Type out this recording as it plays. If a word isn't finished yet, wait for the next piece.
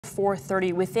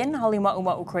4:30 within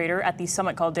Halemaʻumaʻu crater at the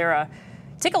summit caldera.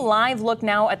 Take a live look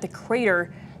now at the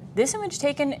crater. This image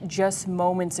taken just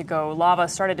moments ago. Lava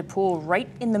started to pool right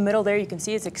in the middle there. You can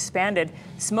see it's expanded.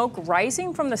 Smoke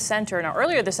rising from the center. Now,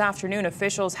 earlier this afternoon,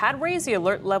 officials had raised the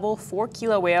alert level for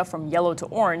Kilauea from yellow to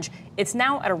orange. It's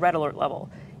now at a red alert level.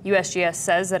 USGS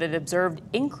says that it observed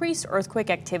increased earthquake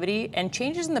activity and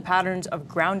changes in the patterns of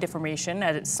ground deformation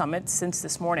at its summit since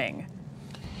this morning.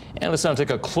 And let's now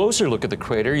take a closer look at the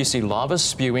crater. You see lava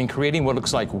spewing, creating what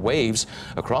looks like waves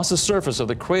across the surface of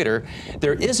the crater.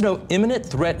 There is no imminent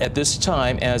threat at this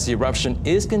time as the eruption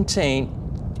is contained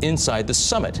inside the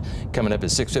summit. Coming up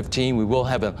at 6:15, we will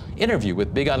have an interview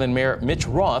with Big Island Mayor Mitch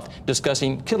Roth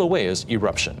discussing Kilauea's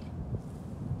eruption.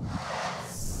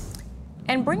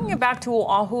 And bringing it back to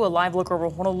Oahu, a live look over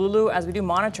Honolulu as we do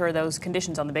monitor those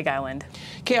conditions on the Big Island.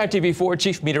 KITV4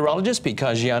 Chief Meteorologist Pete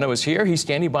Caggiano is here. He's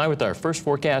standing by with our first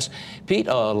forecast. Pete,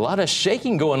 a lot of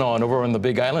shaking going on over on the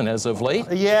Big Island as of late.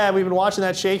 Yeah, we've been watching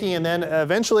that shaking, and then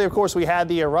eventually, of course, we had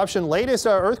the eruption. Latest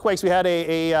earthquakes, we had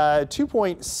a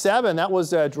 2.7. That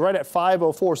was right at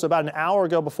 5:04, so about an hour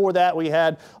ago. Before that, we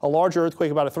had a larger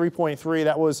earthquake, about a 3.3.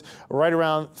 That was right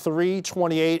around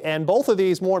 3:28, and both of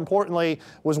these, more importantly,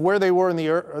 was where they were in the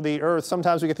earth.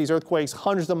 Sometimes we get these earthquakes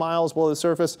hundreds of miles below the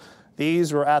surface.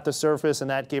 These were at the surface, and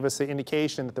that gave us the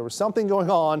indication that there was something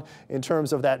going on in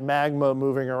terms of that magma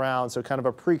moving around. So kind of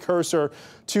a precursor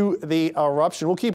to the eruption. We'll keep